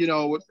 You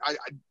know,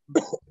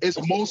 it's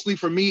mostly,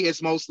 for me,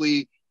 it's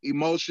mostly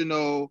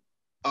emotional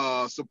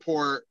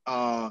support.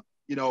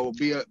 You know,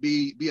 be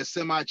a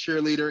semi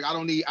cheerleader. I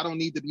don't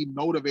need to be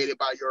motivated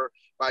by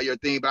your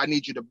thing, but I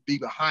need you to be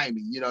behind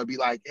me. You know, be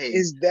like, hey,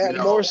 is that, you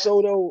know, more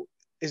so though?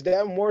 Is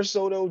that more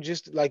so though?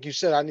 Just like you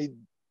said,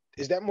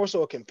 is that more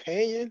so a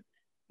companion?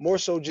 More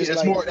so just, yeah,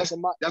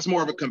 that's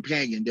more of a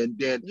companion than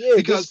yeah,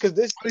 because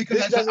this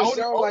as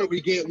older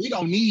we get, I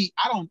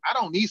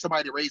don't need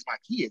somebody to raise my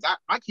kids.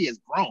 My kids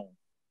grown.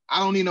 I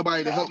don't need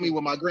nobody to help me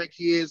with my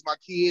grandkids, my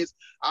kids.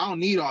 I don't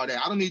need all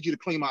that. I don't need you to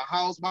clean my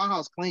house. My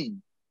house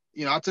clean.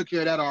 You know, I took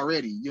care of that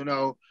already. You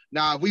know,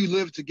 now if we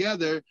live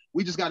together,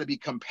 we just got to be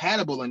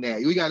compatible in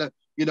that. We got to,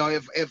 you know,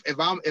 if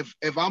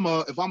I'm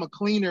a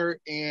cleaner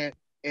and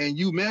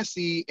you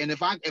messy, and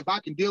if I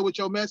can deal with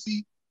your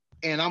messy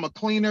and I'm a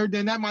cleaner,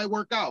 then that might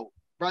work out.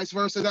 Vice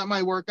versa, that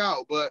might work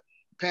out. But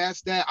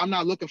past that, I'm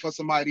not looking for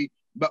somebody,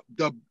 but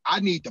I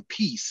need the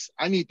peace.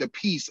 I need the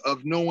peace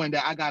of knowing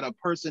that I got a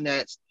person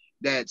that's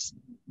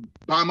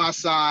by my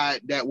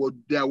side, that will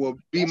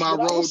be my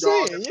road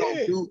dog,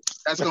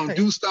 that's gonna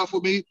do stuff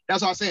with me.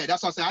 That's what I said.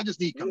 I just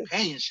need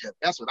companionship.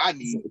 That's what I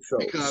need.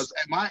 Because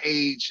at my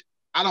age,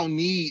 I don't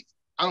need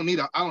a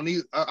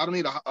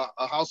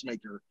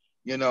housemaker.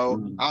 You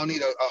know, I don't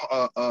need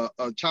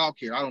a child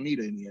care. I don't need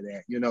any of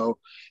that, you know.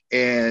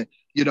 And,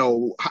 you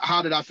know,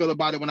 how did I feel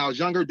about it when I was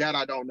younger? That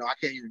I don't know. I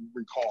can't even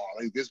recall.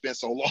 Like, it's been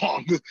so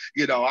long.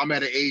 You know, I'm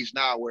at an age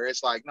now where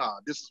it's like, nah,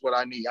 this is what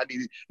I need. I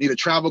need a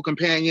travel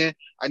companion.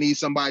 I need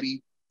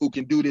somebody who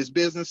can do this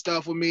business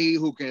stuff with me,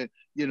 who can,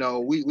 you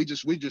know, we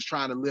just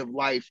trying to live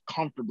life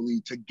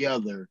comfortably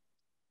together,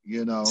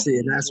 you know. See,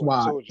 and that's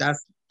why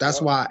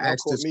why I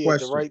asked this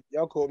question.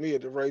 Y'all caught me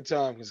at the right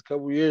time, because a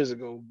couple years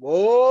ago,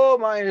 boy,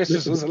 my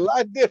answers was a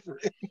lot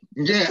different.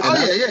 Yeah.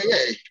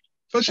 Yeah.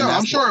 For sure.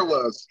 I'm sure it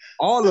was.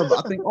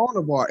 I think all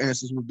of our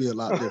answers would be a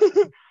lot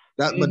different.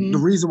 But the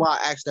reason why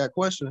I asked that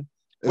question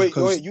is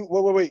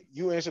wait,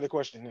 you answer the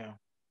question now.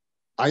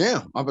 I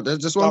am. But that's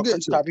just what I'm getting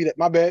to. Copy that.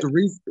 My bad.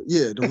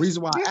 The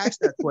reason why I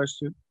asked that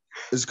question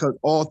is because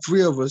all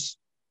three of us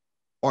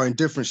are in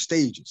different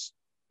stages.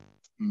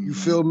 You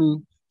feel me?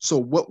 So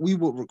what we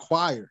would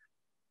require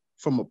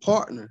from a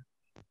partner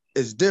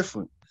is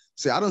different.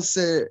 See, I done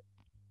said,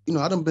 you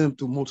know, I done been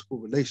through multiple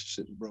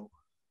relationships, bro.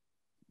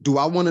 Do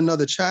I want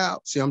another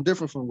child? See, I'm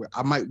different from where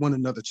I might want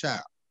another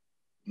child.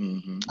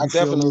 I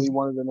definitely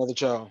wanted another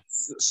child.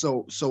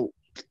 So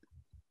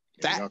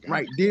that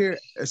right there,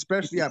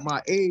 especially at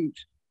my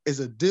age, is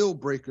a deal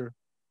breaker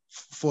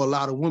for a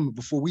lot of women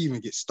before we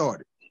even get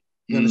started.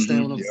 You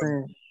understand what I'm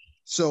saying?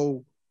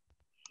 So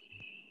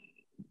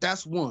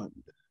that's one.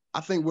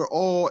 I think we're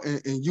all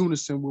in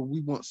unison where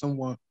we want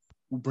someone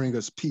who bring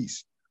us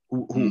peace,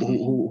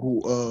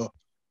 who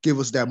give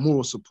us that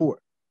moral support.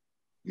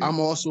 Yeah. I'm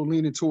also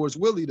leaning towards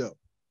Willie though.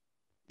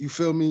 You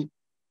feel me?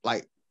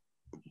 Like,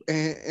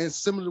 and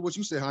similar to what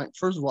you said, Hank,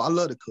 first of all, I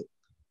love to cook.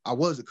 I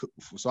was a cook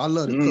before, so I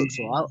love to cook.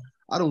 So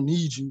I don't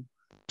need you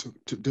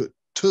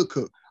to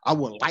cook. I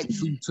would like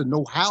for you to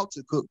know how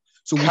to cook,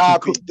 so we can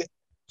cook.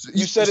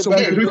 You said it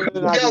better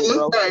than I did,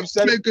 bro.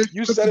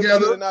 You said it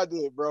better than I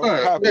did, bro.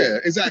 Yeah,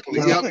 exactly.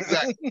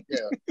 Exactly.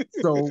 Yeah.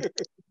 So,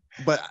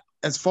 but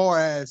as far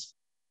as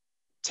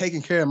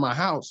taking care of my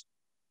house,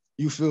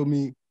 you feel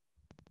me?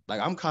 Like,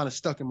 I'm kind of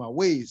stuck in my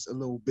ways a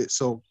little bit.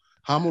 So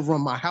how I'm gonna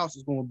run my house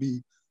is gonna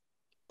be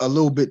a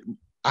little bit.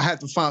 I have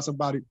to find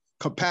somebody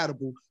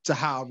compatible to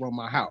how I run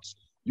my house.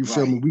 You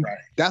feel me?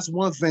 That's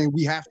one thing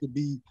we have to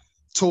be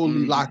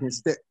totally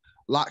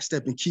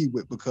lockstep and key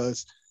with,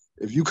 because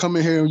if you come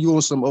in here and you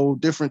on some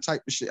old different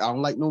type of shit, I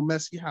don't like no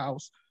messy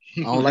house.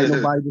 I don't like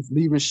nobody just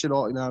leaving shit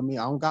all, you know what I mean?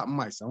 I don't got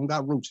mice. I don't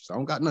got roaches. I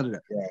don't got none of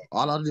that. Yeah.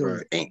 All I do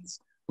is ants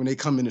when they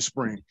come in the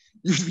spring.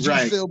 You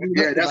feel me?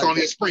 Yeah, that's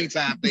only a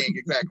springtime thing.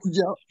 Exactly.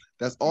 Yep.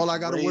 That's all I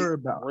got to worry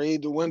about.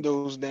 Raid the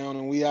windows down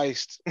and we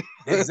iced.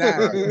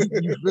 Exactly.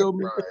 You feel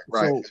me?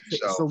 Right.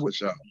 For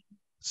sure.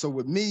 So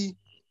with me,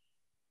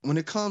 when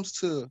it comes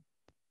to,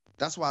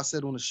 that's why I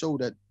said on the show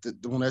that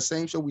on that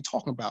same show we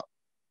talking about,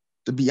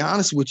 to be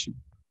honest with you,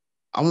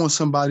 I want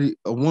somebody,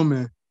 a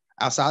woman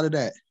outside of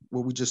that,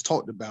 what we just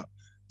talked about,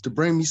 to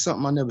bring me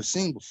something I never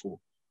seen before.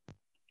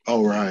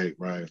 Oh, right.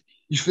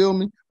 You feel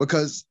me?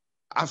 Because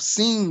I've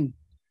seen,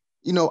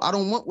 you know, I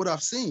don't want what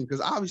I've seen,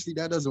 because obviously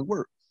that doesn't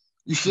work.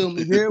 You feel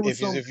me?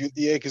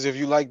 Because if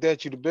you like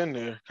that, you'd have been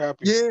there.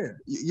 Copy. Yeah,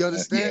 you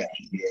understand?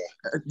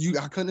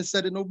 Yeah. I couldn't have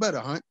said it no better,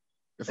 huh?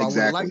 If I would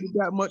have liked it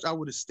that much, I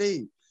would have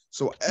stayed.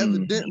 So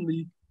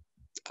evidently,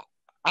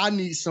 I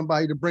need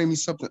somebody to bring me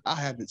something I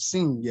haven't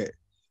seen yet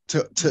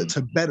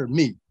to better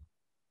me.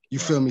 You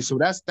feel me? So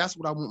that's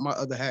what I want my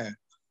other half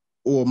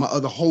or my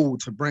other whole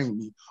to bring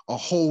me, a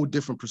whole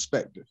different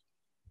perspective.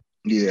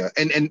 Yeah,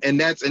 and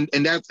that's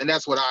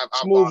what I've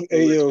Smooth.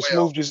 Hey, yo,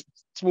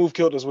 Smooth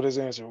killed us with his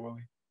answer,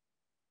 Willie.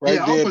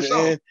 Right there at the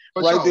end.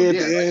 Right there at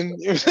the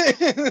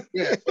end.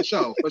 Yeah, for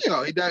sure.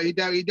 He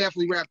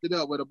definitely wrapped it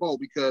up with a bow,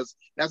 because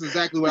that's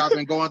exactly what I've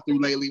been going through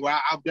lately. Where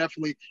I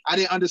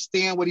didn't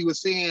understand what he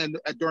was saying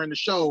during the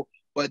show,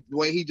 but the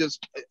way he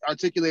just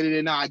articulated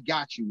it now, I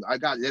got you.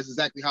 That's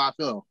exactly how I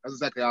feel. That's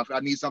exactly how I feel. I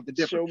need something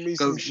different. Show me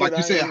some shit, like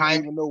you said,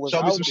 Hank,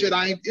 show me some shit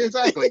I ain't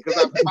exactly.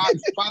 Because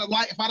if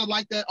I'd have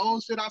liked that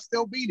old shit, I'd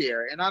still be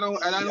there. And I don't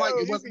like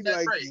it. Wasn't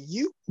that great?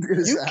 You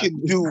can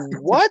do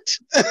what?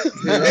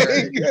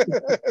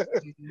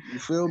 You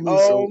feel me?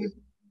 So,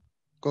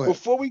 go ahead.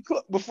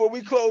 Before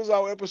we close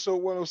out episode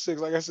 106,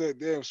 like I said,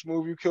 damn,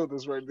 Smooth, you killed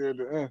us right there at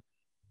the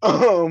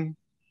end.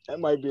 That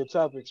might be a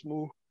topic,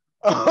 Smooth.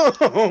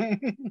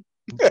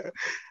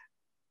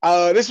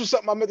 This was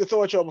something I meant to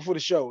throw at y'all before the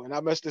show, and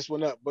I messed this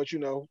one up. But you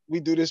know, we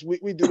do this.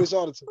 We do this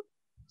all the time.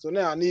 So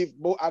now I need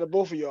out of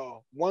both of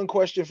y'all, one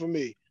question for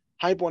me.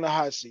 Hype on the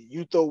hot seat.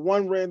 You throw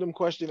one random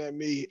question at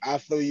me, I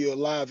throw you a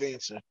live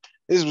answer.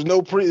 This was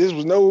no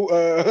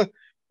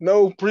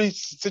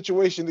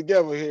pre-situation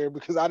together here,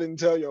 because I didn't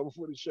tell y'all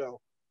before the show.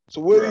 So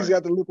Willie's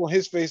got the look on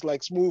his face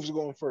like Smooth's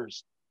going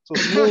first. So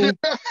Smooth,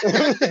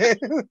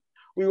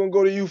 we're gonna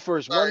go to you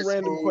first. One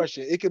random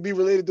question. It could be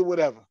related to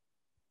whatever.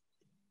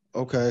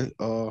 Okay.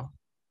 Well,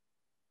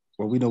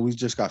 we know we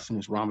just got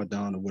finished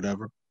Ramadan or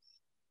whatever.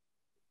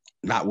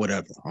 Not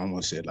whatever. I don't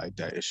want to say it like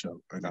that. It's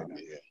show.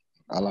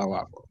 Allahu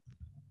Akbar.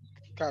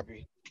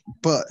 Copy.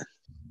 But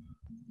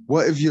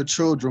what if your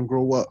children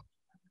grow up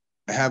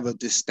and have a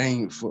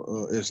disdain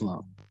for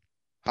Islam?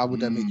 How would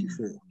that make you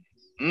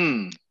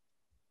feel?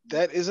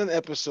 That is an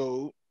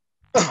episode.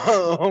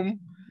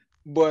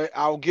 But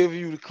I'll give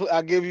you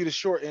the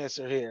short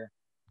answer here.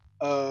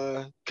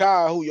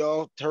 Kai, who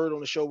y'all heard on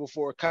the show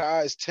before,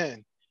 Kai is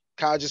 10.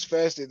 Kai just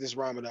fasted this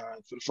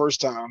Ramadan for the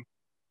first time.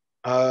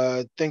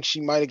 I think she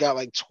might have got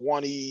like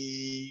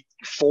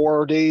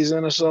 24 days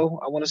in or so.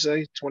 I want to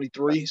say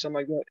 23, something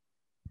like that.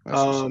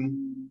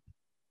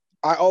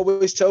 I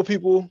always tell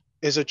people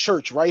there's a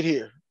church right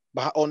here.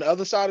 On the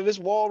other side of this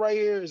wall right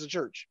here is a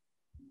church.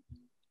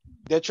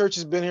 That church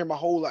has been here my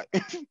whole life.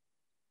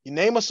 You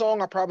name a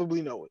song, I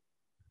probably know it.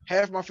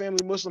 Half my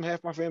family Muslim,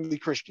 half my family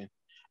Christian.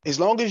 As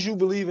long as you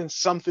believe in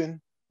something,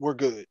 we're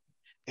good.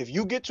 If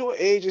you get to an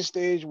age and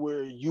stage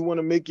where you want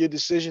to make your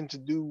decision to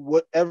do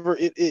whatever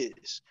it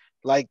is,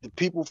 like the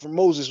people from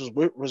Moses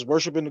was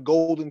worshiping the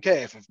golden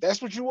calf. If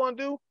that's what you want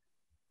to do,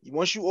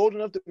 once you're old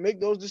enough to make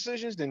those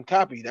decisions, then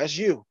copy. That's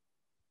you.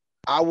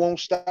 I won't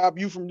stop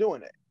you from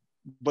doing that.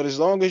 But as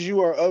long as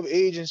you are of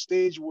age and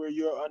stage where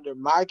you're under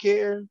my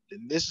care,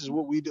 then this is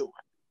what we do.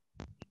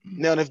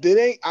 Now, if they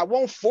ain't, I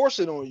won't force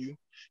it on you.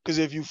 Because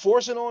if you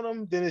force it on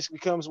them, then it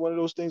becomes one of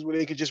those things where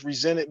they could just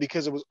resent it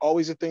because it was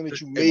always a thing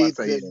that you made.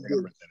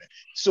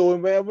 So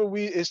whenever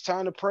it's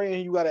time to pray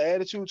and you got an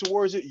attitude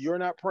towards it, you're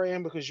not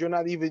praying because you're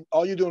not even,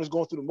 all you're doing is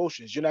going through the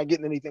motions. You're not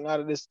getting anything out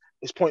of this.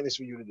 It's pointless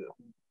for you to do.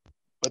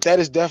 But that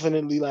is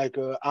definitely like,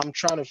 I'm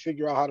trying to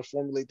figure out how to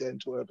formulate that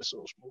into an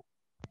episode.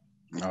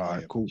 All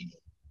right, cool.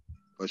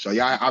 So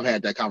yeah, I've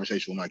had that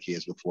conversation with my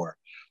kids before.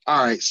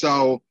 All right,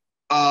 so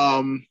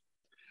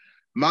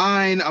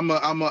mine, I'm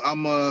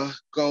a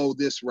go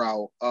this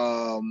route.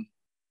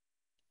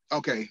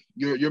 Okay,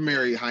 you're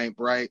married, HYMPE,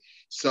 right?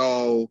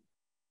 So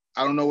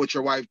I don't know what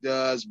your wife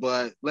does,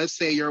 but let's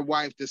say your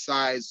wife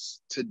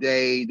decides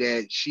today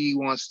that she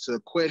wants to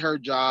quit her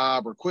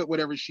job or quit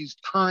whatever she's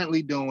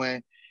currently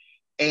doing,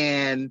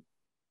 and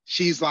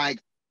she's like,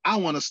 I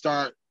want to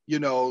start,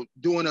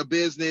 doing a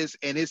business,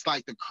 and it's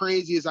like the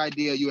craziest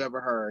idea you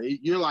ever heard.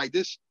 You're like,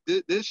 this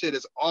shit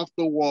is off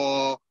the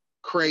wall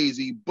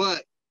crazy,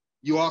 but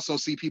you also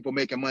see people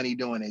making money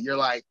doing it. You're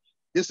like,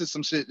 this is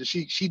some shit that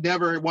she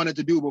never wanted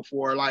to do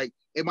before. Like,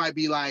 it might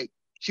be like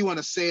she want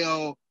to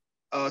sell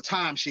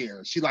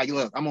timeshares. She's like,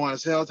 look, I'm going to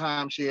sell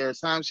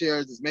timeshares.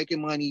 Timeshares is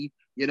making money.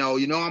 I'm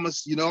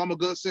a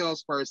good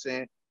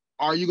salesperson.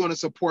 Are you going to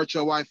support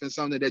your wife in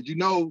something that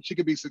she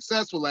could be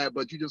successful at,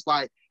 but you just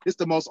like, it's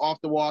the most off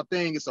the wall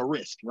thing. It's a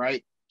risk,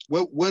 right?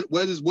 What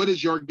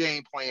is your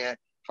game plan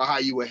for how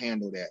you would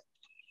handle that?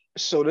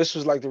 So this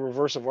was like the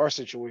reverse of our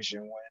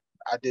situation when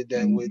I did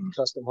that with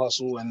Custom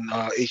Hustle and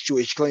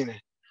H2H Cleaning.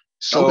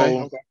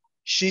 So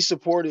she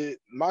supported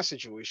my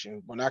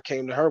situation when I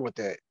came to her with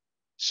that.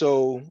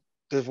 So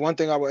the one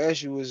thing I would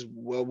ask you is,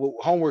 well, what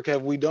homework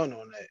have we done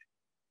on that?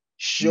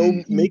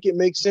 Make it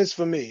make sense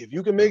for me. If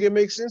you can make it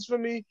make sense for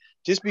me,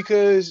 just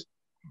because,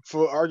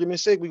 for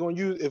argument's sake, we're gonna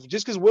use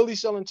just because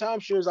Willie's selling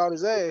timeshares out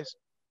his ass,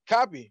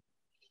 copy.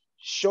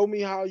 Show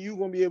me how you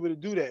gonna be able to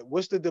do that.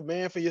 What's the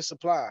demand for your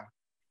supply?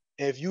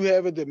 And if you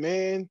have a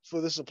demand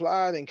for the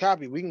supply, then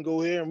copy. We can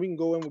go here and we can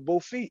go in with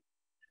both feet.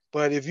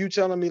 But if you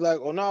telling me like,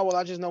 oh no, well,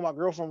 I just know my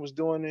girlfriend was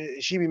doing it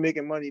and she be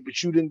making money,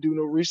 but you didn't do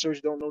no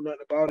research, don't know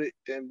nothing about it,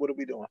 then what are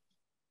we doing?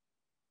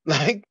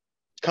 Like,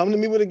 come to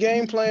me with a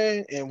game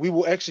plan and we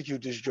will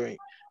execute this drink.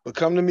 But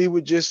come to me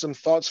with just some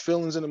thoughts,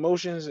 feelings, and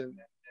emotions, and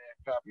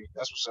copy.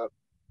 That's what's up.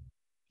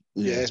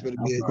 Yeah, it's better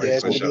be at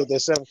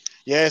that 7.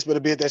 Yeah, it's better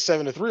be at that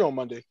 7 to 3 on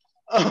Monday.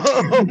 Right.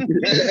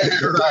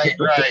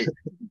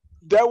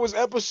 That was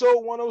episode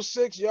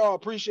 106. Y'all,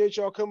 appreciate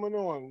y'all coming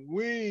on.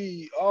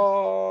 We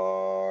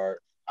are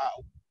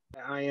out.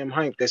 I am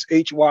HYMPE. That's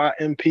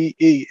HYMPE.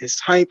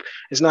 It's HYMPE.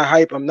 It's not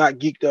hype. I'm not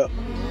geeked up.